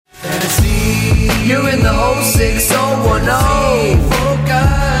in the whole 6010.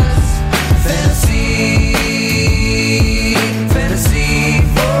 Focus, fantasy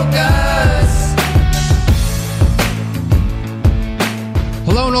focus.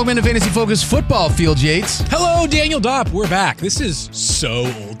 Hello and welcome to Fantasy Focus Football, Field Yates. Hello, Daniel Dopp. We're back. This is so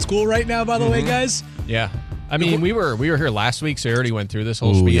old school right now, by the way, guys. Yeah. I mean, we were here last week, so I already went through this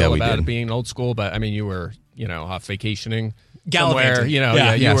whole spiel about it being old school, but I mean, you were, off vacationing somewhere, you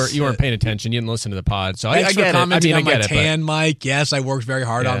weren't paying attention. You didn't listen to the pod. So I get it. I mean, I get it. Tan mic. Yes, I worked very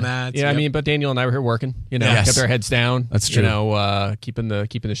hard on that. Yeah, I mean, but Daniel and I were here working, kept our heads down. That's true. Keeping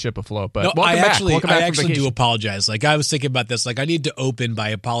the ship afloat. But I actually do apologize. Like, I was thinking about this. Like, I need to open by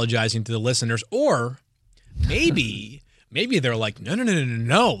apologizing to the listeners, or maybe they're like,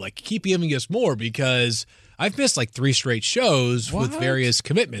 no. Like, keep giving us more because I've missed like 3 straight shows with various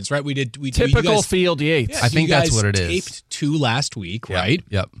commitments, right? We typical Field Yates. Yeah, I think that's what it is. Taped 2 last week, right?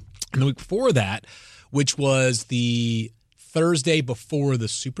 Yep. And the week before that, which was the Thursday before the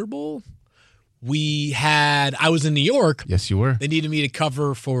Super Bowl, I was in New York. Yes, you were. They needed me to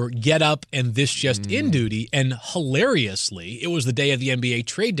cover for Get Up and This Just In Duty, and hilariously, it was the day of the NBA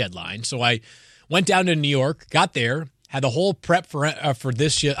trade deadline. So I went down to New York, got there, had the whole prep for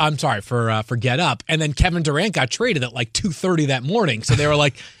this. For Get Up, and then Kevin Durant got traded at like 2:30 that morning. So they were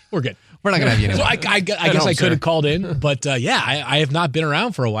like, "We're good. We're not gonna have you anymore." So I guess I could have called in, but I have not been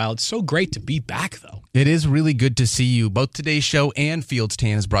around for a while. It's so great to be back, though. It is really good to see you. Both today's show and Fields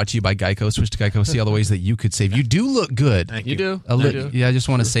Tan is brought to you by Geico. Switch to Geico. See all the ways that you could save. You do look good. Thank you. You do. Yeah, I just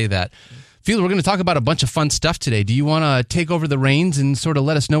want to say that. Field, we're going to talk about a bunch of fun stuff today. Do you want to take over the reins and sort of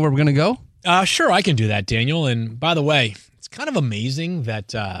let us know where we're going to go? Sure, I can do that, Daniel. And by the way, it's kind of amazing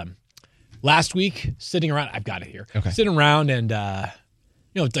that last week, sitting around, I've got it here, sitting around and,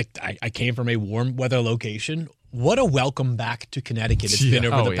 it's like I came from a warm weather location. What a welcome back to Connecticut it's been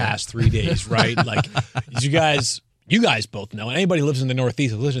over the past 3 days, right? Like, you guys both know, and anybody who lives in the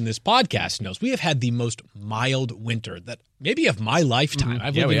Northeast who lives in this podcast knows, we have had the most mild winter that maybe of my lifetime.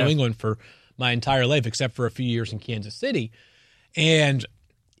 I've lived in New England for my entire life, except for a few years in Kansas City. And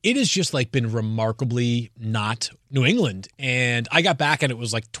it has just like been remarkably not New England. And I got back and it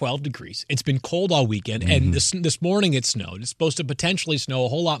was like 12 degrees. It's been cold all weekend. And this morning it snowed. It's supposed to potentially snow a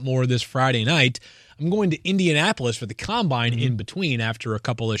whole lot more this Friday night. I'm going to Indianapolis for the Combine in between after a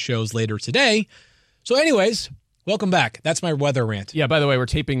couple of shows later today. So anyways, welcome back. That's my weather rant. Yeah, by the way, we're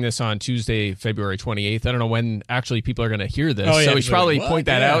taping this on Tuesday, February 28th. I don't know when actually people are going to hear this. So we should probably point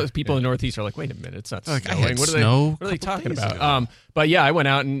that out. People in the Northeast are like, wait a minute, it's not snowing. What are they talking about? But yeah, I went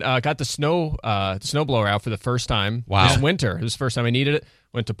out and got the snowblower out for the first time this winter. It was the first time I needed it.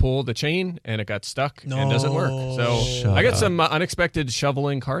 Went to pull the chain and it got stuck and doesn't work. So I got some unexpected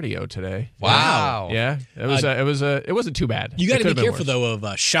shoveling cardio today. Wow. Yeah, it wasn't too bad. You got to be careful though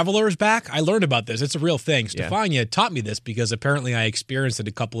of shovelers back. I learned about this. It's a real thing. Stefania taught me this because apparently I experienced it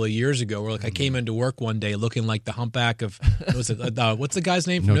a couple of years ago. Where I came into work one day looking like the humpback of what's the guy's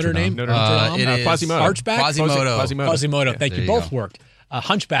name from Notre Dame? Quasimodo. Archback? Quasimodo. Thank you. Both worked.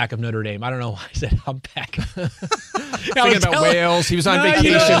 Hunchback of Notre Dame. I don't know why I said humpback. Thinking about whales. He was on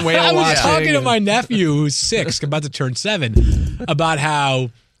vacation whale watching. I was talking to my nephew who's 6, about to turn 7, about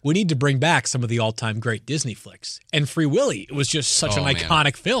how we need to bring back some of the all-time great Disney flicks. And Free Willy, it was just such an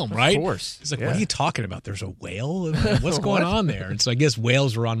iconic film, right? Of course. He's like, what are you talking about? There's a whale? What's going on there? And so I guess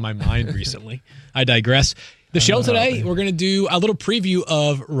whales were on my mind recently. I digress. The show today, we're going to do a little preview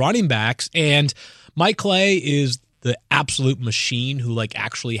of running backs. And Mike Clay is the absolute machine who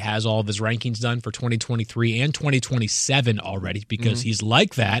actually has all of his rankings done for 2023 and 2027 already because he's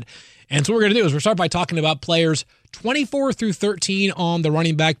like that. And so what we're going to do is we'll start by talking about players 24 through 13 on the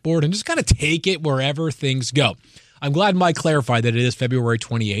running back board and just kind of take it wherever things go. I'm glad Mike clarified that it is February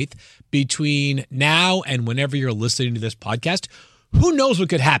 28th. Between now and whenever you're listening to this podcast, who knows what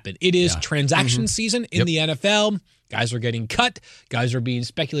could happen? It is transaction season in the NFL. Guys are getting cut. Guys are being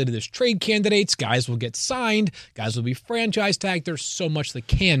speculated as trade candidates. Guys will get signed. Guys will be franchise tagged. There's so much that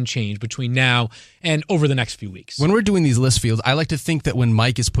can change between now and over the next few weeks. When we're doing these list fields, I like to think that when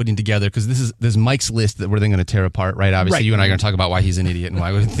Mike is putting together, because this is Mike's list that we're then going to tear apart, right? Obviously, you and I are going to talk about why he's an idiot and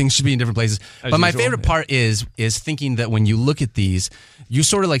why things should be in different places. But my favorite part is thinking that when you look at these, you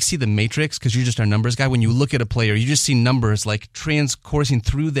sort of see the matrix because you're just our numbers guy. When you look at a player, you just see numbers transcoursing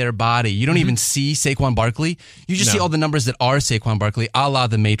through their body. You don't even see Saquon Barkley. You just see all the numbers that are Saquon Barkley, a la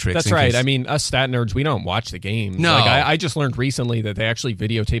the Matrix. That's right. I mean, us stat nerds, we don't watch the games. No. I just learned recently that they actually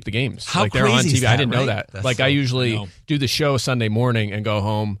videotape the games. How they're on crazy TV. is that, I didn't know right? that. I usually do the show Sunday morning and go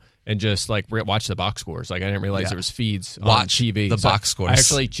home, and just like watch the box scores. Like I didn't realize there was feeds on watch TV. The box scores. I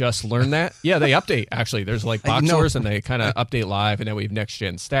actually just learned that. Yeah, they update. Actually, there's like box scores, and they kind of update live. And then we have next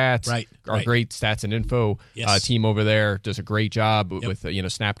gen stats. Right. Our great stats and info team over there does a great job with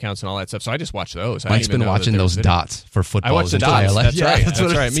snap counts and all that stuff. So I just watch those. Mike's been watching those dots for football. I watch the dots. That's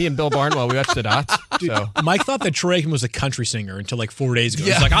right. Me and Bill Barnwell, we watch the dots. Dude, so Mike thought that Troy Aikman was a country singer until like 4 days ago.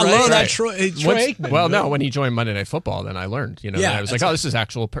 He's like, I love that Troy Aikman. Well, no, when he joined Monday Night Football, then I learned. I was like, oh, this is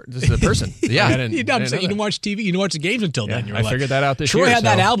actual. This is a person. Yeah, you didn't watch TV. You didn't watch the games until then. I figured that out this year. Troy had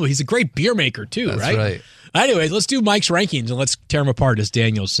that album. He's a great beer maker too, That's right? Anyways, let's do Mike's rankings and let's tear them apart, as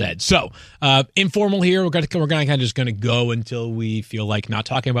Daniel said. So, informal here. We're going to just going to go until we feel like not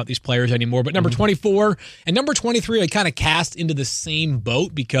talking about these players anymore. But number 24 and number 23, I kind of cast into the same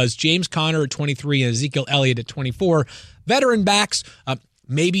boat because James Conner at 23 and Ezekiel Elliott at 24, veteran backs.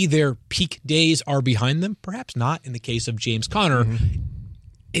 Maybe their peak days are behind them. Perhaps not in the case of James Conner.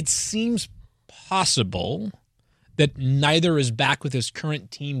 It seems possible that neither is back with his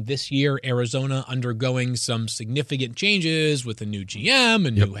current team this year. Arizona undergoing some significant changes with a new GM,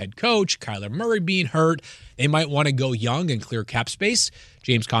 a new head coach, Kyler Murray being hurt. They might want to go young and clear cap space.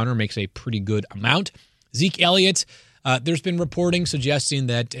 James Conner makes a pretty good amount. Zeke Elliott, there's been reporting suggesting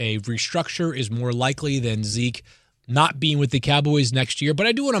that a restructure is more likely than Zeke not being with the Cowboys next year. But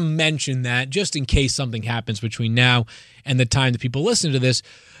I do want to mention that just in case something happens between now and the time that people listen to this.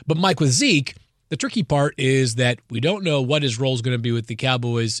 But Mike, with Zeke, the tricky part is that we don't know what his role is going to be with the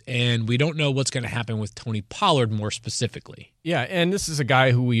Cowboys, and we don't know what's going to happen with Tony Pollard more specifically. Yeah, and this is a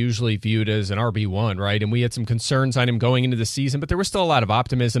guy who we usually viewed as an RB1, right? And we had some concerns on him going into the season, but there was still a lot of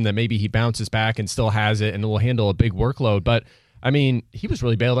optimism that maybe he bounces back and still has it and will handle a big workload. But I mean, he was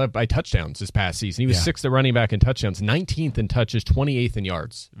really bailed out by touchdowns this past season. He was 6th at running back in touchdowns, 19th in touches, 28th in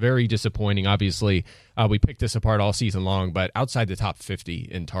yards. Very disappointing. Obviously, we picked this apart all season long, but outside the top 50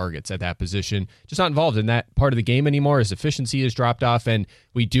 in targets at that position, just not involved in that part of the game anymore. His efficiency has dropped off, and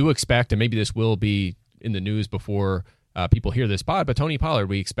we do expect, and maybe this will be in the news before people hear this pod, but Tony Pollard,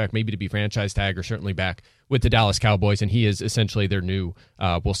 we expect maybe to be franchise tag or certainly back with the Dallas Cowboys, and he is essentially their new,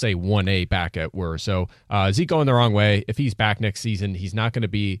 we'll say 1A back at worst. So Zeke going the wrong way. If he's back next season, he's not going to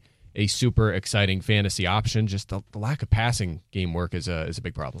be a super exciting fantasy option. Just the lack of passing game work is a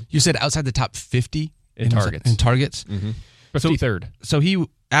big problem. You said outside the top 50 in targets. In targets? 53rd. So he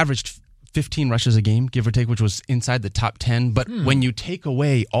averaged 15 rushes a game, give or take, which was inside the top 10. But when you take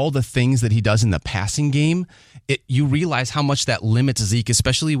away all the things that he does in the passing game, you realize how much that limits Zeke,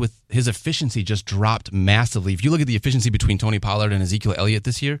 especially with his efficiency just dropped massively. If you look at the efficiency between Tony Pollard and Ezekiel Elliott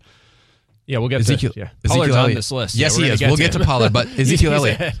this year, yeah, we'll get Ezekiel. Pollard's on this list. Yes, he is. We'll get to Pollard, but Ezekiel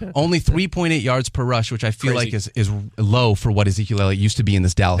Elliott, only 3.8 yards per rush, which I feel like is low for what Ezekiel Elliott used to be in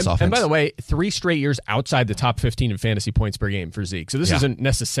this Dallas offense. And by the way, 3 straight years outside the top 15 in fantasy points per game for Zeke. So this isn't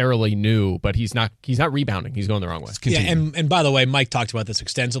necessarily new, but he's not rebounding. He's going the wrong way. Yeah, and by the way, Mike talked about this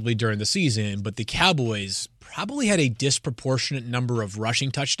extensively during the season, but the Cowboys probably had a disproportionate number of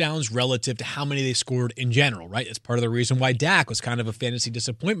rushing touchdowns relative to how many they scored in general, right? It's part of the reason why Dak was kind of a fantasy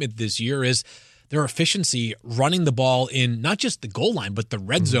disappointment this year is their efficiency running the ball in not just the goal line, but the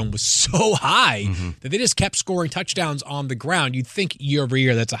red zone was so high that they just kept scoring touchdowns on the ground. You'd think year over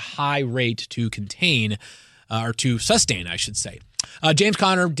year that's a high rate to contain or to sustain, I should say. James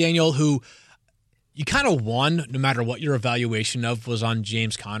Conner, Daniel, who you kind of won no matter what your evaluation of was on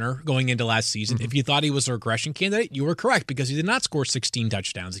James Conner going into last season. If you thought he was a regression candidate, you were correct because he did not score 16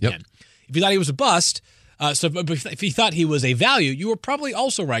 touchdowns again. If you thought he was a bust, if you thought he was a value, you were probably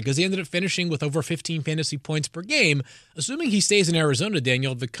also right because he ended up finishing with over 15 fantasy points per game. Assuming he stays in Arizona,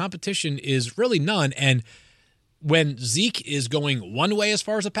 Daniel, the competition is really none. And when Zeke is going one way as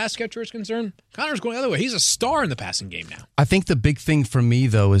far as a pass catcher is concerned, Connor's going the other way. He's a star in the passing game now. I think the big thing for me,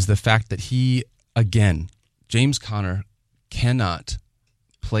 though, is the fact that again, James Conner cannot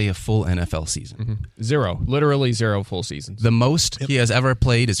play a full NFL season. Literally zero full seasons. The most he has ever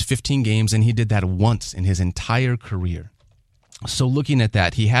played is 15 games, and he did that once in his entire career. So looking at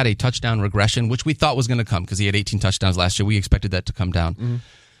that, he had a touchdown regression, which we thought was going to come because he had 18 touchdowns last year. We expected that to come down.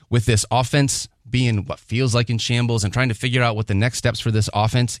 With this offense being what feels like in shambles and trying to figure out what the next steps for this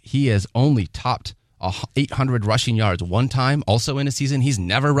offense, he has only topped 800 rushing yards one time, also in a season. He's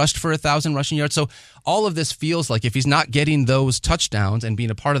never rushed for 1,000 rushing yards. So all of this feels like if he's not getting those touchdowns and being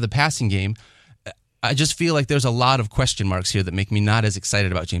a part of the passing game, I just feel like there's a lot of question marks here that make me not as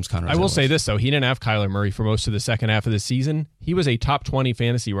excited about James Conner. I will say this, though. He didn't have Kyler Murray for most of the second half of the season. He was a top 20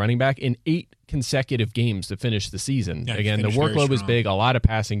 fantasy running back in 8 consecutive games to finish the season. Yeah, again, the workload was big, a lot of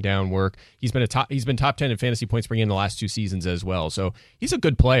passing down work. He's been top 10 in fantasy points per game the last 2 seasons as well. So he's a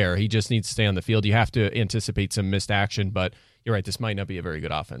good player. He just needs to stay on the field. You have to anticipate some missed action, but you're right, this might not be a very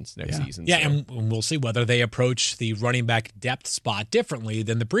good offense next season. Yeah, so. And we'll see whether they approach the running back depth spot differently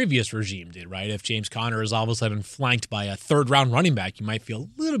than the previous regime did, right? If James Conner is all of a sudden flanked by a third-round running back, you might feel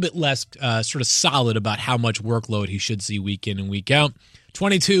a little bit less sort of solid about how much workload he should see week in and week out.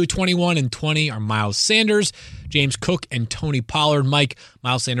 22, 21, and 20 are Miles Sanders, James Cook, and Tony Pollard. Mike,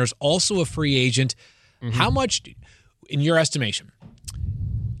 Miles Sanders also a free agent. How much, in your estimation,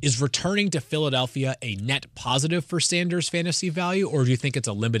 is returning to Philadelphia a net positive for Sanders' fantasy value, or do you think it's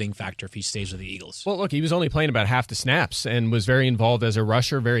a limiting factor if he stays with the Eagles? Well, look, he was only playing about half the snaps and was very involved as a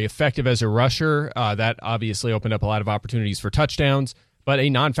rusher, very effective as a rusher. That obviously opened up a lot of opportunities for touchdowns, but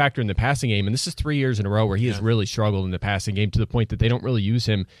a non-factor in the passing game. And this is 3 years in a row where he has really struggled in the passing game to the point that they don't really use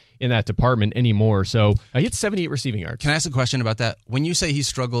him in that department anymore. So he had 78 receiving yards. Can I ask a question about that? When you say he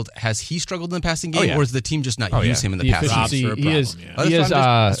struggled, has he struggled in the passing game, or is the team just not use him in the passing game?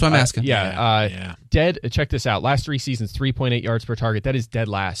 That's what I'm asking. Dead. Check this out. Last 3 seasons, 3.8 yards per target. That is dead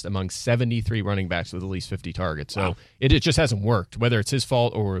last among 73 running backs with at least 50 targets. So it just hasn't worked. Whether it's his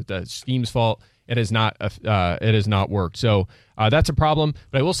fault or the scheme's fault, it has not. It has not worked. So that's a problem.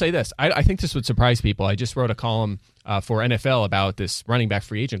 But I will say this: I think this would surprise people. I just wrote a column for NFL about this running back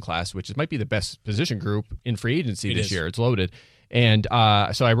free agent class, which might be the best position group in free agency this year. It's loaded. And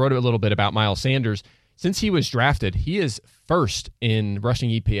so I wrote a little bit about Miles Sanders. Since he was drafted, he is first in rushing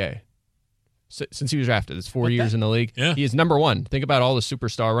EPA. Since he was drafted, it's 4 years in the league. Yeah. He is number one. Think about all the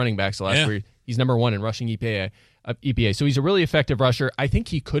superstar running backs the last 4 years. He's number one in rushing EPA. So he's a really effective rusher. I think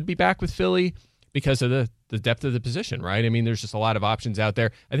he could be back with Philly because of the depth of the position, right? I mean, there's just a lot of options out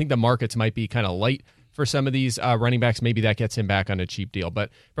there. I think the markets might be kind of light for some of these running backs. Maybe that gets him back on a cheap deal. But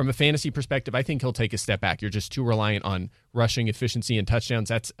from a fantasy perspective, I think he'll take a step back. You're just too reliant on rushing efficiency and touchdowns.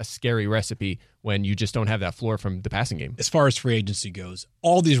 That's a scary recipe when you just don't have that floor from the passing game. As far as free agency goes,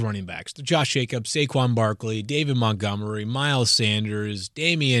 all these running backs, Josh Jacobs, Saquon Barkley, David Montgomery, Miles Sanders,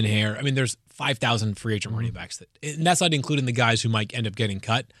 Damian Hare. I mean, there's 5,000 free agent running backs. And that's not including the guys who might end up getting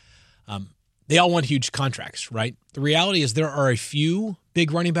cut. They all want huge contracts, right? The reality is there are a few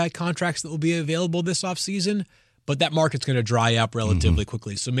big running back contracts that will be available this offseason, but that market's going to dry up relatively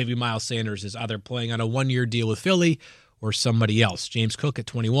quickly. So maybe Miles Sanders is either playing on a one-year deal with Philly or somebody else. James Cook at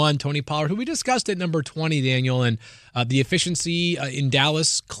 21, Tony Pollard, who we discussed at number 20, Daniel, and the efficiency in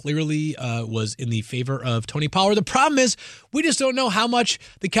Dallas clearly was in the favor of Tony Pollard. The problem is we just don't know how much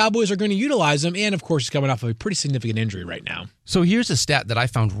the Cowboys are going to utilize him, and of course he's coming off of a pretty significant injury right now. So here's a stat that I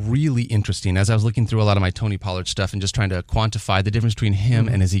found really interesting as I was looking through a lot of my Tony Pollard stuff and just trying to quantify the difference between him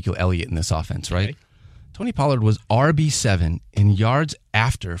and Ezekiel Elliott in this offense, right? Okay. Tony Pollard was RB7 in yards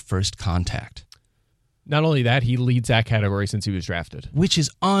after first contact. Not only that, he leads that category since he was drafted. Which is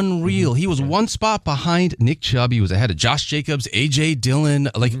unreal. He was one spot behind Nick Chubb. He was ahead of Josh Jacobs, A.J. Dillon,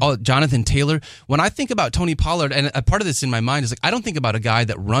 Jonathan Taylor. When I think about Tony Pollard, and a part of this in my mind is I don't think about a guy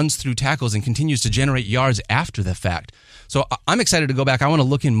that runs through tackles and continues to generate yards after the fact. So I'm excited to go back. I want to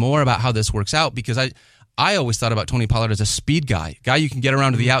look in more about how this works out because I always thought about Tony Pollard as a speed guy you can get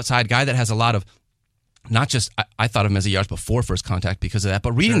around to the outside, guy that has a lot of not just, I thought of him as a yards before first contact because of that,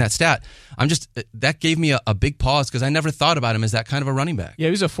 but reading that stat, that gave me a big pause because I never thought about him as that kind of a running back. Yeah,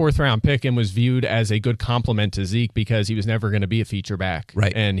 he was a 4th-round pick and was viewed as a good complement to Zeke because he was never going to be a feature back.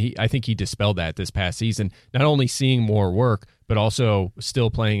 Right. And I think he dispelled that this past season, not only seeing more work, but also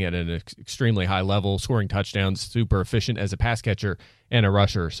still playing at an extremely high level, scoring touchdowns, super efficient as a pass catcher and a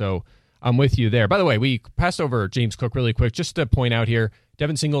rusher. So I'm with you there. By the way, we passed over James Cook really quick. Just to point out here,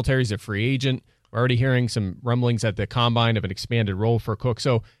 Devin Singletary's a free agent. We're already hearing some rumblings at the combine of an expanded role for Cook.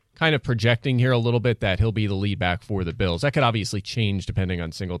 So kind of projecting here a little bit that he'll be the lead back for the Bills. That could obviously change depending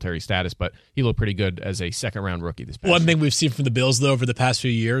on Singletary's status, but he looked pretty good as a second-round rookie this past year. One thing we've seen from the Bills, though, over the past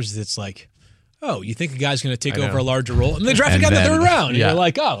few years is it's like, oh, you think a guy's going to take over a larger role? And they draft a guy in the 3rd round. And you're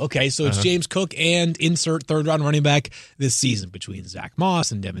like, oh, okay, so it's James Cook and insert 3rd-round running back this season between Zach Moss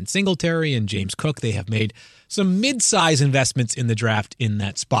and Devin Singletary and James Cook. They have made some mid-size investments in the draft in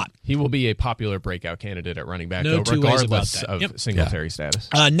that spot. He will be a popular breakout candidate at running back, regardless of Singletary status.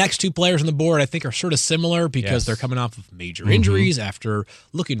 Next 2 players on the board I think are sort of similar because they're coming off of major injuries after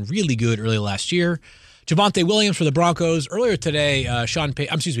looking really good early last year. Javonte Williams for the Broncos. Earlier today, George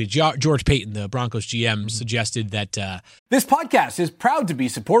Payton, the Broncos GM, suggested that this podcast is proud to be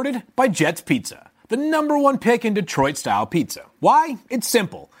supported by Jets Pizza, the #1 pick in Detroit-style pizza. Why? It's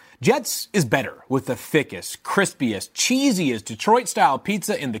simple. Jets is better with the thickest, crispiest, cheesiest Detroit-style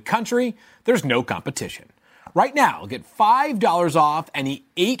pizza in the country. There's no competition. Right now, get $5 off any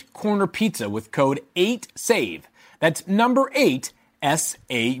 8-corner pizza with code 8SAVE. That's number 8,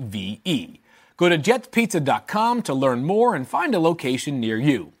 SAVE. Go to jetspizza.com to learn more and find a location near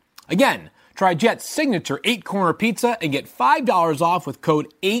you. Again, Try Jet's signature 8-corner pizza and get $5 off with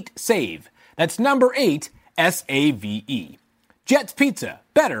code 8SAVE. That's number 8, SAVE. Jet's Pizza.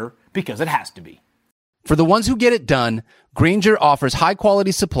 Better because it has to be. For the ones who get it done, Grainger offers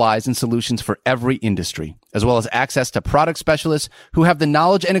high-quality supplies and solutions for every industry, as well as access to product specialists who have the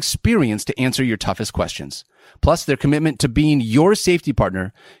knowledge and experience to answer your toughest questions. Plus, their commitment to being your safety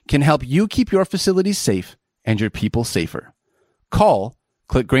partner can help you keep your facilities safe and your people safer. Call,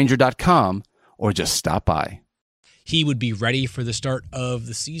 click Grainger.com, or just stop by. He would be ready for the start of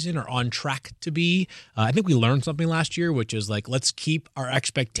the season or on track to be. I think we learned something last year, which is like, let's keep our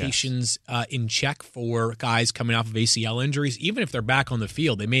expectations in check for guys coming off of ACL injuries. Even if they're back on the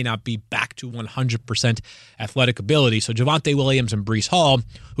field, they may not be back to 100% athletic ability. So Javonte Williams and Breece Hall,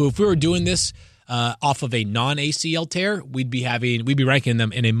 who if we were doing this off of a non-ACL tear, we'd be ranking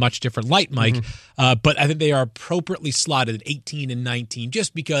them in a much different light, Mike. But I think they are appropriately slotted at 18 and 19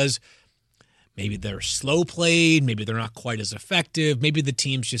 just because maybe they're slow played, maybe they're not quite as effective. Maybe the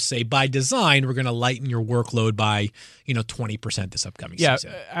teams just say, by design, we're going to lighten your workload by 20% this upcoming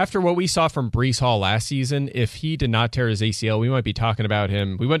season. After what we saw from Breece Hall last season, if he did not tear his ACL, we might be talking about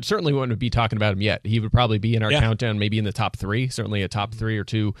him. Certainly wouldn't be talking about him yet. He would probably be in our countdown, maybe in the top 3, certainly a top 3 or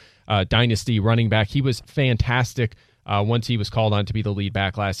 2 dynasty running back. He was fantastic. Once he was called on to be the lead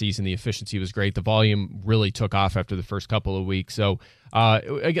back last season, the efficiency was great. The volume really took off after the first couple of weeks. So,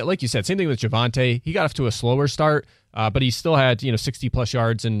 again, like you said, same thing with Javonte. He got off to a slower start, but he still had 60-plus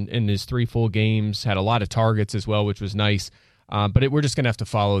yards in his 3 full games, had a lot of targets as well, which was nice. But we're just going to have to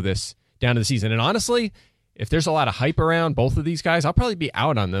follow this down to the season. And honestly, if there's a lot of hype around both of these guys, I'll probably be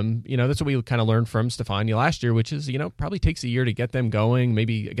out on them. That's what we kind of learned from Stephania last year, which is, probably takes a year to get them going,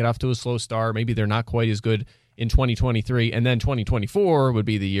 maybe get off to a slow start. Maybe they're not quite as good in 2023, and then 2024 would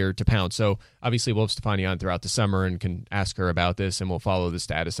be the year to pounce. So obviously we'll have Stephania on throughout the summer and can ask her about this, and we'll follow the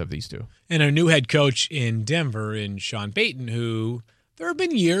status of these two. And a new head coach in Denver, in Sean Payton, who there have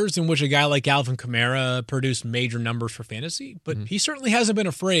been years in which a guy like Alvin Kamara produced major numbers for fantasy, but he certainly hasn't been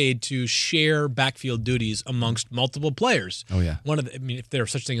afraid to share backfield duties amongst multiple players. Oh, yeah. If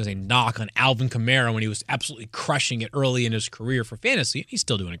there's such thing as a knock on Alvin Kamara when he was absolutely crushing it early in his career for fantasy, he's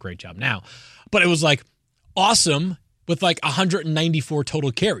still doing a great job now. But it was like, awesome with like 194 total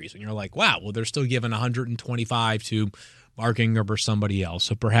carries. And you're like, wow, well, they're still giving 125 to Mark Ingram or somebody else.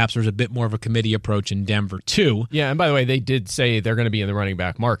 So perhaps there's a bit more of a committee approach in Denver too. Yeah, and by the way, they did say they're going to be in the running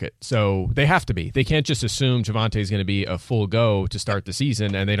back market. So they have to be. They can't just assume Javonte is going to be a full go to start the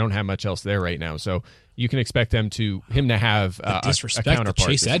season, and they don't have much else there right now. So you can expect him to have a counterpart.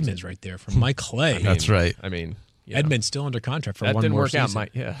 Chase Edmonds right there from Mike Clay. That's right. I mean, Edmonds still under contract for that one didn't more work season. Out.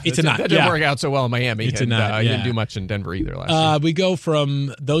 That didn't work out so well in Miami. He didn't do much in Denver either last year. We go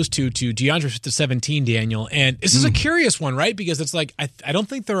from those two to DeAndre Swift to 17, Daniel. And this is a curious one, right? Because it's like, I don't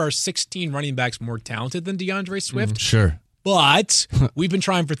think there are 16 running backs more talented than DeAndre Swift. Sure. But we've been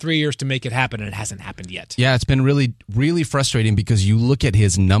trying for 3 years to make it happen, and it hasn't happened yet. Yeah, it's been really, really frustrating because you look at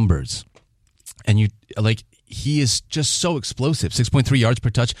his numbers and he is just so explosive. 6.3 yards per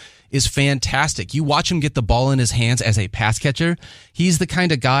touch is fantastic. You watch him get the ball in his hands as a pass catcher. He's the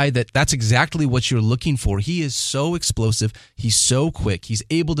kind of guy that's exactly what you're looking for. He is so explosive. He's so quick. He's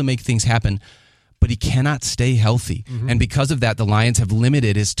able to make things happen, but he cannot stay healthy. And because of that, the Lions have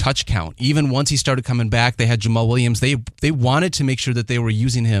limited his touch count. Even once he started coming back, they had Jamal Williams. They wanted to make sure that they were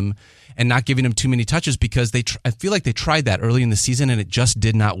using him and not giving him too many touches because I feel like they tried that early in the season and it just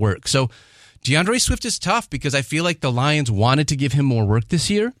did not work. So DeAndre Swift is tough because I feel like the Lions wanted to give him more work this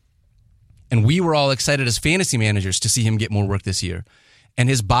year, and we were all excited as fantasy managers to see him get more work this year. And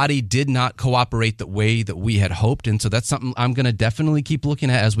his body did not cooperate the way that we had hoped, and so that's something I'm going to definitely keep looking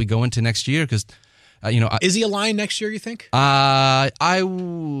at as we go into next year because, is he a Lion next year, you think? I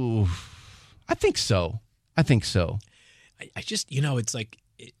think so. I just, it's like,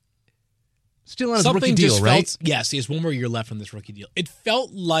 still on his rookie deal, right? Yes, he has one more year left on this rookie deal. It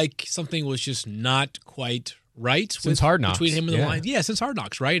felt like something was just not quite right since Hard Knocks. Between him and the Lions. Yeah, since Hard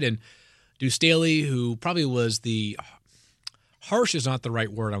Knocks, right? And Deuce Staley, who probably was the harsh is not the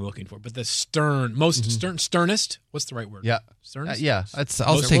right word I'm looking for, but the sternest. What's the right word? Yeah, sternest.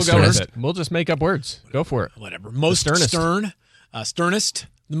 I'll say sternest. We'll just make up words. Go for it. Whatever. Most sternest,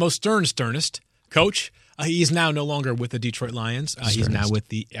 the most sternest coach. He is now no longer with the Detroit Lions. He's now with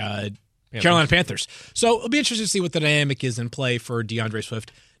the Carolina Panthers. So it'll be interesting to see what the dynamic is in play for DeAndre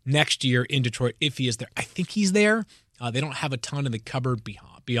Swift next year in Detroit if he is there. I think he's there. They don't have a ton in the cupboard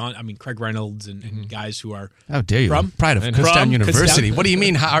beyond. I mean, Craig Reynolds and guys who are. How dare you? Pride of Kutztown University. What do you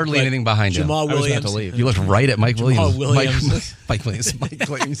mean hardly anything behind him? Jamal Williams. You looked right at Mike Williams. Mike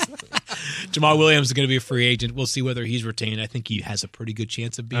Williams. Jamal Williams is going to be a free agent. We'll see whether he's retained. I think he has a pretty good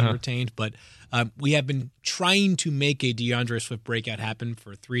chance of being retained. But we have been trying to make a DeAndre Swift breakout happen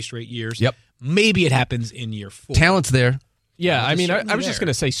for 3 straight years. Yep. Maybe it happens in year 4. Talent's there. Yeah, I mean, I was just going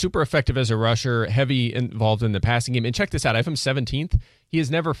to say super effective as a rusher, heavy involved in the passing game. And check this out. I have him 17th. He has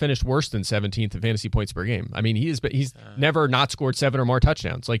never finished worse than 17th in fantasy points per game. I mean, he's never not scored 7 or more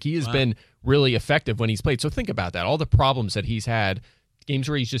touchdowns. Like, he has been really effective when he's played. So think about that. All the problems that he's had, games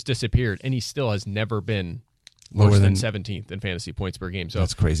where he's just disappeared, and he still has never been worse than 17th in fantasy points per game. So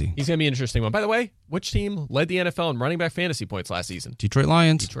that's crazy. He's going to be an interesting one. By the way, which team led the NFL in running back fantasy points last season? Detroit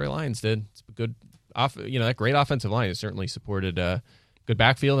Lions. Detroit Lions did. It's a good that great offensive line has certainly supported good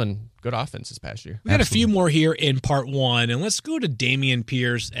backfield and good offense this past year. We got a few more here in part 1, and let's go to Dameon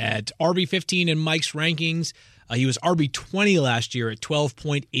Pierce at RB15 in Mike's rankings. He was RB20 last year at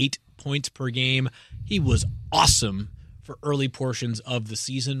 12.8 points per game. He was awesome for early portions of the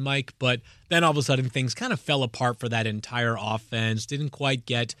season, Mike, but then all of a sudden things kind of fell apart for that entire offense. Didn't quite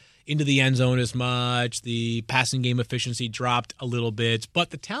get into the end zone as much. The passing game efficiency dropped a little bit, but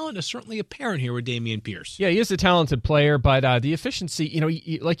the talent is certainly apparent here with Dameon Pierce. Yeah, he is a talented player, but the efficiency,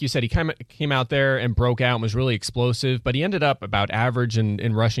 he, like you said, he came out there and broke out and was really explosive, but he ended up about average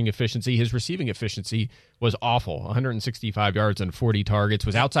in rushing efficiency. His receiving efficiency was awful, 165 yards and 40 targets,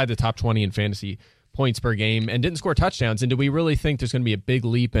 was outside the top 20 in fantasy points per game, and didn't score touchdowns. And do we really think there's going to be a big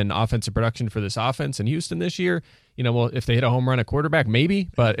leap in offensive production for this offense in Houston this year? Well, if they hit a home run at quarterback, maybe,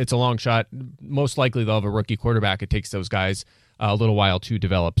 but it's a long shot. Most likely they'll have a rookie quarterback. It takes those guys a little while to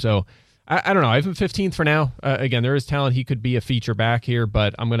develop. So I don't know. I have him 15th for now. Again, there is talent. He could be a feature back here,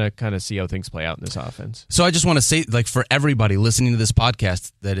 but I'm going to kind of see how things play out in this offense. So I just want to say, for everybody listening to this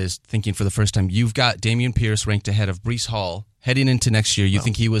podcast that is thinking for the first time, you've got Dameon Pierce ranked ahead of Breece Hall heading into next year. You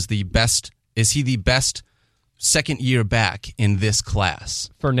think he was the best? Is he the best second year back in this class?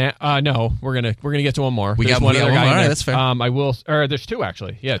 For now, no. We're gonna get to one more. We got one other guy. All right, that's fair. I will. Or there's 2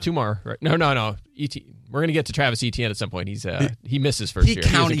 actually. Yeah, 2 more. Right. No. We're gonna get to Travis Etienne at some point. He misses first year.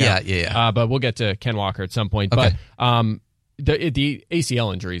 Yeah. But we'll get to Ken Walker at some point. Okay. But the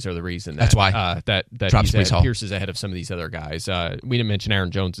ACL injuries are the reason. That's why that Pierce is ahead of some of these other guys. We didn't mention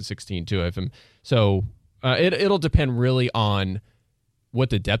Aaron Jones at 16 too. Of him. So it'll depend really on what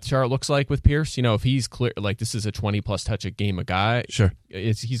the depth chart looks like with Pierce. If he's clear, like this is a 20-plus touch a game a guy, sure,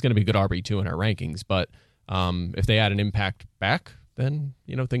 he's going to be good RB2 in our rankings. But if they add an impact back, then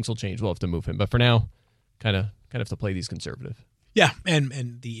things will change. We'll have to move him. But for now, kind of have to play these conservative. Yeah,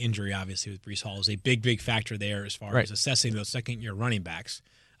 and the injury obviously with Breece Hall is a big factor there as far as assessing those second-year running backs.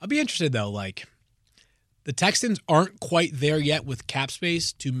 I'll be interested though. The Texans aren't quite there yet with cap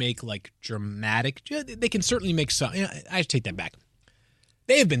space to make dramatic. They can certainly make some. I take that back.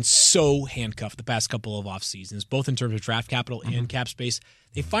 They have been so handcuffed the past couple of off seasons, both in terms of draft capital and cap space.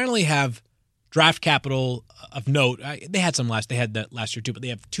 They finally have draft capital of note. They had that last year too, but they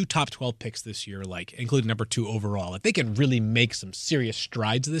have 2 top 12 picks this year, including number 2 overall. If they can really make some serious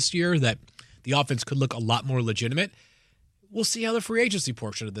strides this year, that the offense could look a lot more legitimate. We'll see how the free agency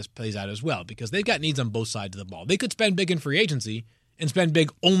portion of this plays out as well, because they've got needs on both sides of the ball. They could spend big in free agency and spend big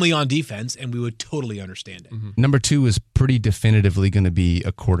only on defense, and we would totally understand it. Mm-hmm. Number 2 is pretty definitively going to be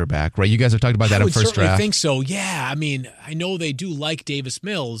a quarterback, right? You guys have talked about that in first draft. I think so, yeah. I mean, I know they do like Davis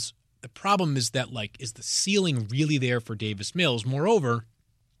Mills. The problem is that, is the ceiling really there for Davis Mills? Moreover,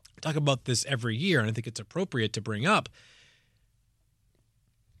 I talk about this every year, and I think it's appropriate to bring up.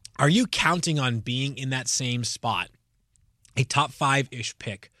 Are you counting on being in that same spot, a top 5-ish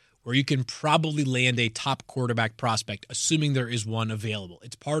pick, where you can probably land a top quarterback prospect, assuming there is one available?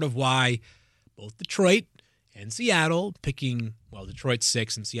 It's part of why both Detroit and Seattle picking, Detroit's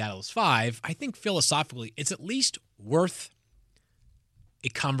 6 and Seattle's 5, I think philosophically it's at least worth a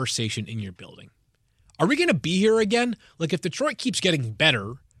conversation in your building. Are we going to be here again? If Detroit keeps getting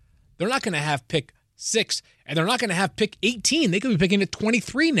better, they're not going to have pick 6, and they're not going to have pick 18. They could be picking at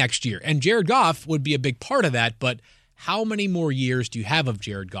 23 next year, and Jared Goff would be a big part of that, but how many more years do you have of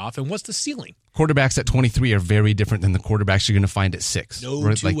Jared Goff, and what's the ceiling? Quarterbacks at 23 are very different than the quarterbacks you're going to find at 6.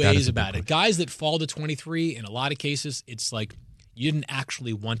 No two ways about it. Guys that fall to 23, in a lot of cases, it's you didn't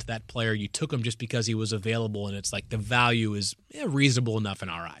actually want that player. You took him just because he was available, and it's the value is reasonable enough in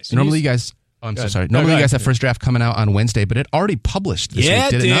our eyes. Normally, you guys... Oh, I'm so sorry. Normally, you guys have first draft coming out on Wednesday, but it already published this week,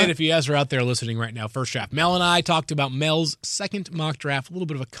 did it not? If you guys are out there listening right now, first draft. Mel and I talked about Mel's second mock draft, a little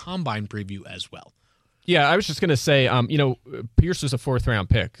bit of a combine preview as well. Yeah, I was just going to say, Pierce was a 4th-round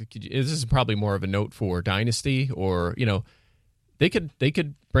pick. This is probably more of a note for Dynasty, or, they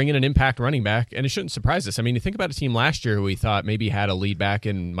could bring in an impact running back, and it shouldn't surprise us. I mean, you think about a team last year who we thought maybe had a lead back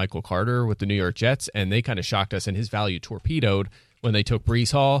in Michael Carter with the New York Jets, and they kind of shocked us, and his value torpedoed when they took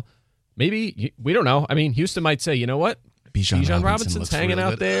Breece Hall. Maybe, we don't know. I mean, Houston might say, you know what? Bijan Robinson's hanging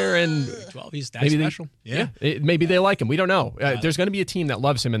out there, and he's that special. Maybe they like him. We don't know. There's going to be a team that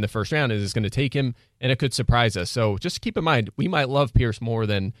loves him in the first round and is going to take him, and it could surprise us. So just keep in mind, we might love Pierce more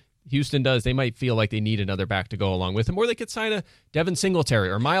than Houston does. They might feel like they need another back to go along with him, or they could sign a Devin Singletary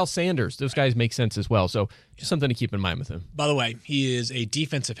or Miles Sanders. Those guys make sense as well. So just something to keep in mind with him. By the way, he is a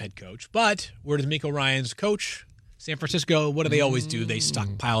defensive head coach, but where does Miko Ryans coach? San Francisco, what do they always do? They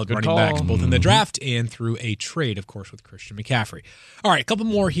stockpile running backs both in the draft and through a trade, of course, with Christian McCaffrey. All right, a couple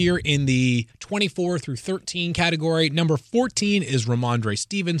more here in the 24 through 13 category. Number 14 is Ramondre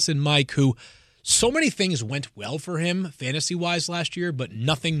Stevenson, Mike, who so many things went well for him fantasy-wise last year, but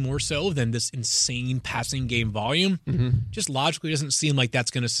nothing more so than this insane passing game volume. Just logically doesn't seem like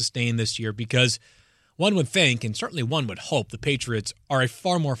that's going to sustain this year, because one would think, and certainly one would hope, the Patriots are a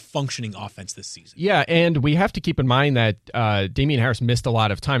far more functioning offense this season. Yeah, and we have to keep in mind that Damian Harris missed a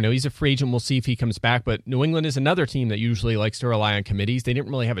lot of time. Now, he's a free agent. We'll see if he comes back, but New England is another team that usually likes to rely on committees. They didn't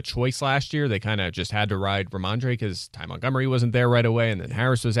really have a choice last year. They kind of just had to ride Ramondre because Ty Montgomery wasn't there right away, and then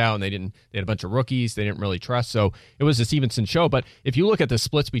Harris was out, and they had a bunch of rookies they didn't really trust. So it was a Stevenson show. But if you look at the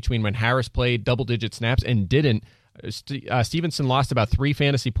splits between when Harris played double-digit snaps and didn't, Stevenson lost about 3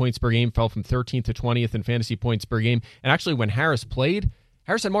 fantasy points per game, fell from 13th to 20th in fantasy points per game. And actually, when Harris played,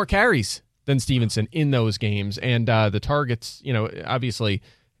 Harris had more carries than Stevenson in those games. And the targets, obviously,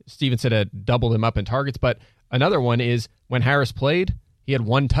 Stevenson had doubled him up in targets. But another one is when Harris played, he had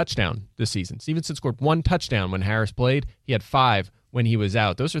 1 touchdown this season. Stevenson scored 1 touchdown when Harris played. He had 5 when he was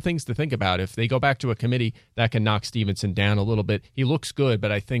out. Those are things to think about. If they go back to a committee, that can knock Stevenson down a little bit. He looks good,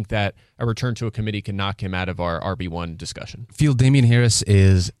 but I think that a return to a committee can knock him out of our RB1 discussion. Feel Damian Harris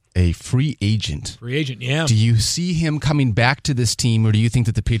is a free agent. Free agent, yeah. Do you see him coming back to this team, or do you think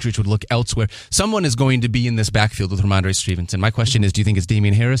that the Patriots would look elsewhere? Someone is going to be in this backfield with Ramondre Stevenson. My question is, do you think it's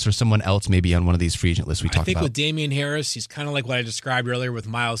Damian Harris or someone else maybe on one of these free agent lists we talked about? I think with Damian Harris, he's kind of like what I described earlier with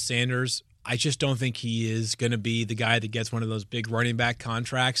Miles Sanders. I just don't think he is going to be the guy that gets one of those big running back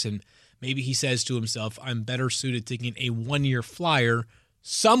contracts, and maybe he says to himself, I'm better suited taking a 1-year flyer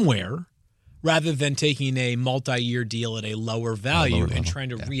somewhere rather than taking a multi-year deal at a lower value and trying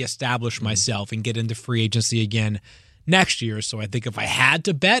to reestablish myself and get into free agency again next year. So I think if I had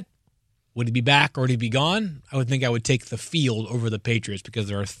to bet, would he be back or would he be gone? I would think I would take the field over the Patriots because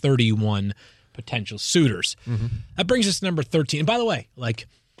there are 31 potential suitors. That brings us to number 13. And by the way,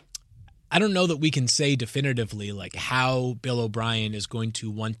 I don't know that we can say definitively how Bill O'Brien is going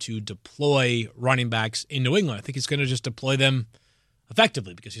to want to deploy running backs in New England. I think he's going to just deploy them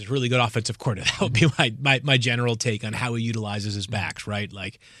effectively because he's a really good offensive coordinator. That would be my general take on how he utilizes his backs, right?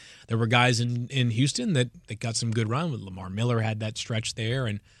 There were guys in Houston that got some good run. With Lamar Miller had that stretch there,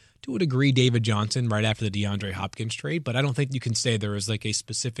 and to a degree David Johnson right after the DeAndre Hopkins trade, but I don't think you can say there is a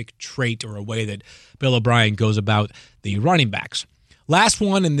specific trait or a way that Bill O'Brien goes about the running backs. Last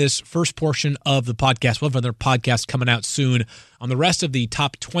one in this first portion of the podcast. We'll have another podcast coming out soon on the rest of the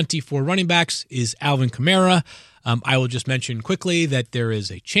top 24 running backs is Alvin Kamara. I will just mention quickly that there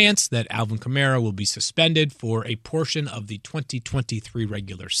is a chance that Alvin Kamara will be suspended for a portion of the 2023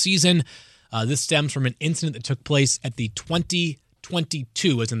 regular season. This stems from an incident that took place at the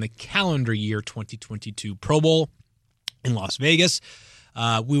 2022, as in the calendar year 2022 Pro Bowl in Las Vegas.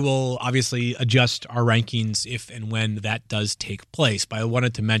 We will obviously adjust our rankings if and when that does take place, but I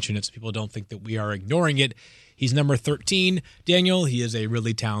wanted to mention it so people don't think that we are ignoring it. He's number 13, Daniel. He is a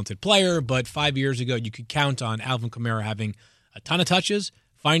really talented player, but 5 years ago, you could count on Alvin Kamara having a ton of touches,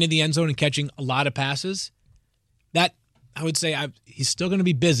 finding the end zone and catching a lot of passes. That, I would say, he's still going to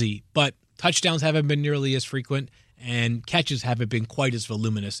be busy, but touchdowns haven't been nearly as frequent, and catches haven't been quite as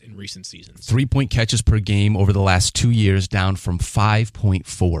voluminous in recent seasons. 3-point catches per game over the last 2 years, down from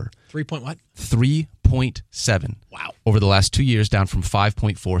 5.4. 3 point what? 3.7. Wow. Over the last 2 years, down from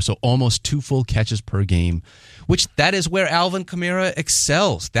 5.4. So almost 2 full catches per game, which that is where Alvin Kamara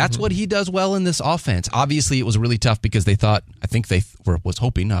excels. That's what he does well in this offense. Obviously, it was really tough because they thought, I think they was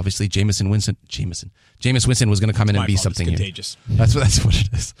hoping, obviously, Jameis Winston was going to come in and be something. It's contagious. That's what it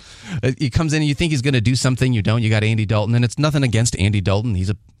is. He comes in and you think he's going to do something. You don't. You got Andy Dalton, and it's nothing against Andy Dalton. He's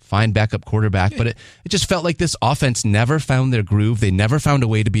a fine backup quarterback, but it just felt like this offense never found their groove. They never found a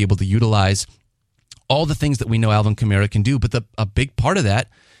way to be able to utilize all the things that we know Alvin Kamara can do. But a big part of that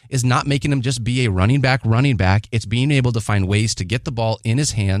is not making him just be a running back. It's being able to find ways to get the ball in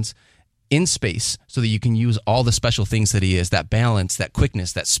his hands in space so that you can use all the special things that he is, that balance, that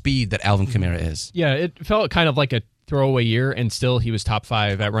quickness, that speed that Alvin Kamara is. Yeah, it felt kind of like a throwaway year, and still he was top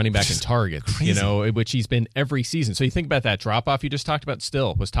 5 at running back in targets, which he's been every season. So you think about that drop-off you just talked about,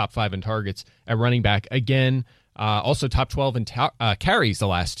 still was top 5 in targets at running back. Again, also top 12 in carries the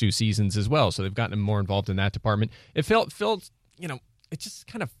last 2 seasons as well. So they've gotten him more involved in that department. It felt it just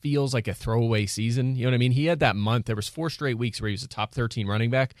kind of feels like a throwaway season. You know what I mean? He had that month. There was 4 straight weeks where he was a top 13 running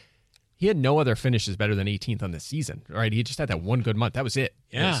back. He had no other finishes better than 18th on the season, right? He just had that one good month. That was it.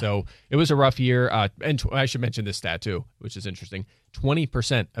 Yeah. So it was a rough year. And I should mention this stat too, which is interesting.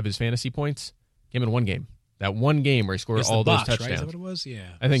 20% of his fantasy points came in one game. That one game where he scored all those touchdowns. Right? Is that what it was? Yeah.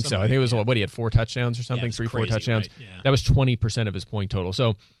 I think so. I think it was, what, he had 4 touchdowns or something? 4 touchdowns. Right? Yeah. That was 20% of his point total.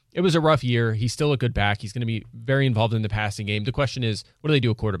 So it was a rough year. He's still a good back. He's going to be very involved in the passing game. The question is, what do they do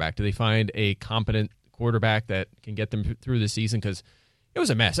at quarterback? Do they find a competent quarterback that can get them through the season? Because it was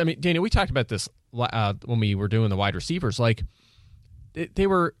a mess. I mean, Daniel, we talked about this when we were doing the wide receivers. Like, they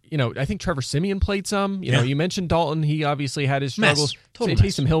were, I think Trevor Siemian played some. You mentioned Dalton. He obviously had his struggles.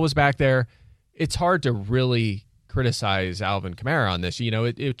 Taysom Hill was back there. It's hard to really criticize Alvin Kamara on this.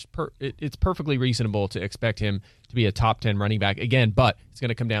 It's perfectly reasonable to expect him to be a top 10 running back again, but it's going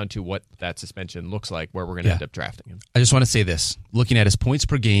to come down to what that suspension looks like, where we're going to end up drafting him. I just want to say this. Looking at his points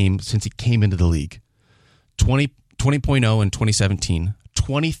per game since he came into the league, 20.0 in 2017,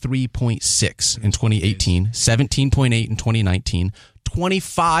 23.6 in 2018, 17.8 in 2019,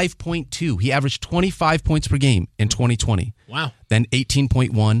 25.2. He averaged 25 points per game in 2020. Wow. Then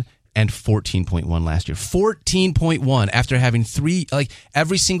 18.1 and 14.1 last year. 14.1 after having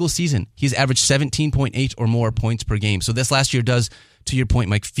every single season, he's averaged 17.8 or more points per game. So this last year does, to your point,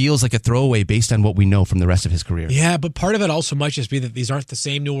 Mike, feels like a throwaway based on what we know from the rest of his career. Yeah, but part of it also might just be that these aren't the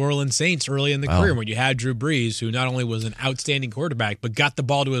same New Orleans Saints early in the career when you had Drew Brees, who not only was an outstanding quarterback, but got the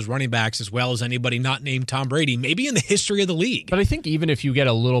ball to his running backs as well as anybody not named Tom Brady, maybe in the history of the league. But I think even if you get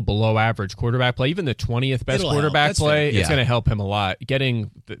a little below average quarterback play, even the 20th best quarterback play, it's going to help him a lot.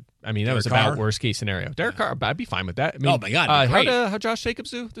 That was about worst case scenario. Derek Carr, I'd be fine with that. Oh my God, how Josh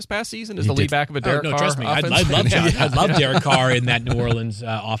Jacobs do this past season as the lead back of a Derek Carr? Trust me, I'd love Derek Carr in that New Orleans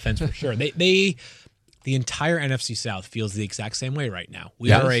offense for sure. The entire NFC South feels the exact same way right now.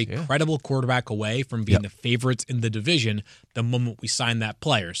 We are a credible quarterback away from being the favorites in the division the moment we sign that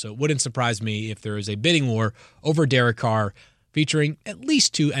player. So it wouldn't surprise me if there is a bidding war over Derek Carr, featuring at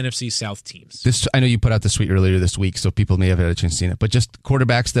least 2 NFC South teams. I know you put out this tweet earlier this week, so people may have had a chance to see it, but just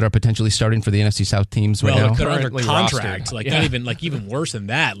quarterbacks that are potentially starting for the NFC South teams right now. That are under contract, even worse than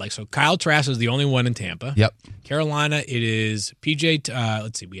that. So Kyle Trask is the only one in Tampa. Yep. Carolina, it is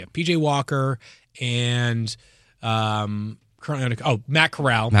PJ. We have PJ Walker and Matt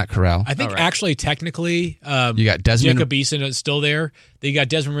Corral. I think actually technically you got Desmond. Jacob Eason is still there. Then you got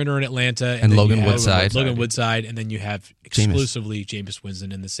Desmond Ridder in Atlanta. And Logan Woodside. And then you have exclusively Jameis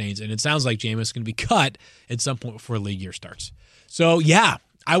Winston in the Saints. And it sounds like Jameis is going to be cut at some point before the league year starts. So, yeah,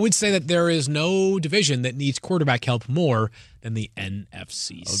 I would say that there is no division that needs quarterback help more than the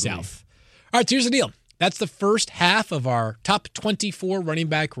NFC South. All right, so here's the deal. That's the first half of our top 24 running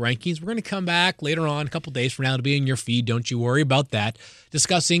back rankings. We're going to come back later on, a couple days from now, to be in your feed. Don't you worry about that.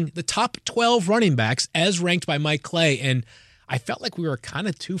 Discussing the top 12 running backs as ranked by Mike Clay. And I felt like we were kind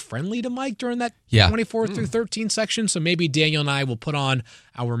of too friendly to Mike during that 24 through 13 section. So maybe Daniel and I will put on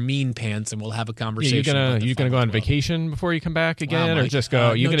our mean pants and we'll have a conversation. You gonna go on vacation before you come back again, or just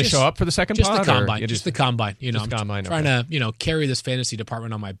go? You gonna show up for the second pod? Just the combine. Just the combine. I'm trying to carry this fantasy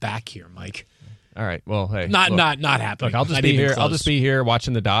department on my back here, Mike. All right. Well, hey, not happening. Look, I'll just be here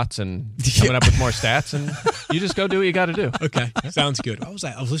watching the dots and coming up with more stats, and you just go do what you got to do. Okay, sounds good. I was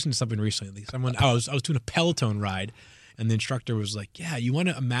listening to something recently. I was doing a Peloton ride, and the instructor was like, "Yeah, you want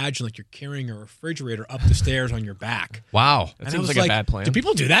to imagine like you're carrying a refrigerator up the stairs on your back." Wow, that seems like a bad plan. Do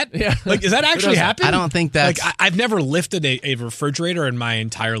people do that? Yeah, is that actually happen? I don't think that's. I've never lifted a refrigerator in my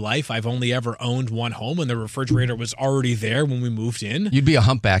entire life. I've only ever owned one home, and the refrigerator was already there when we moved in. You'd be a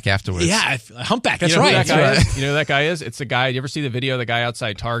humpback afterwards. Yeah, a humpback. That's right. You know who that guy is? It's the guy. You ever see the video of the guy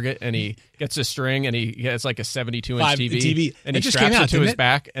outside Target and he gets a string and he has like a 72-inch TV and he straps it to his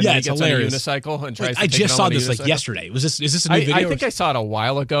back and then he gets hilarious. On a unicycle and tries to take it on. I just saw this yesterday. Is this a new video? I think I saw it a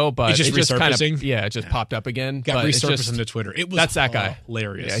while ago, but it's just resurfacing. It just popped up again. Got resurfaced into Twitter. That's that guy.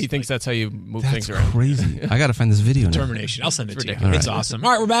 Hilarious. Yeah, he thinks that's how you move things around. Crazy. I got to find this video now. Determination. I'll send it to you. It's awesome.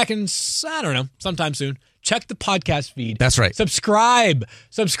 All right, we're back in, I don't know, sometime soon. Check the podcast feed. That's right. Subscribe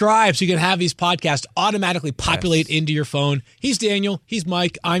so you can have these podcasts automatically populate into your phone. He's Daniel. He's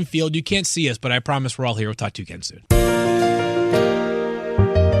Mike. I'm Field. You can't see us, but I promise we're all here. We'll talk to you again soon.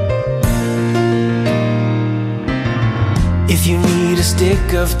 If you need a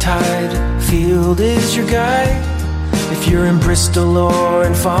stick of tide. Field is your guide. If you're in Bristol or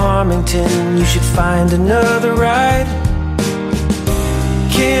in Farmington, you should find another ride.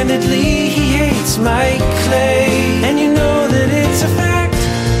 Candidly, he hates Mike Clay, and you know that it's a fact.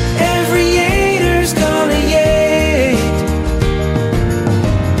 Every Yater's gonna Yate,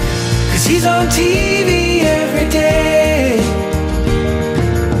 'cause he's on TV every day.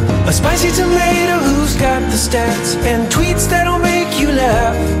 A spicy tomato who's got the stats and tweets that'll make you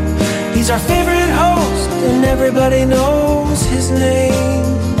laugh. He's our favorite host, and everybody knows his name.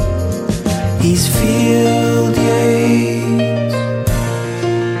 He's Field Yates.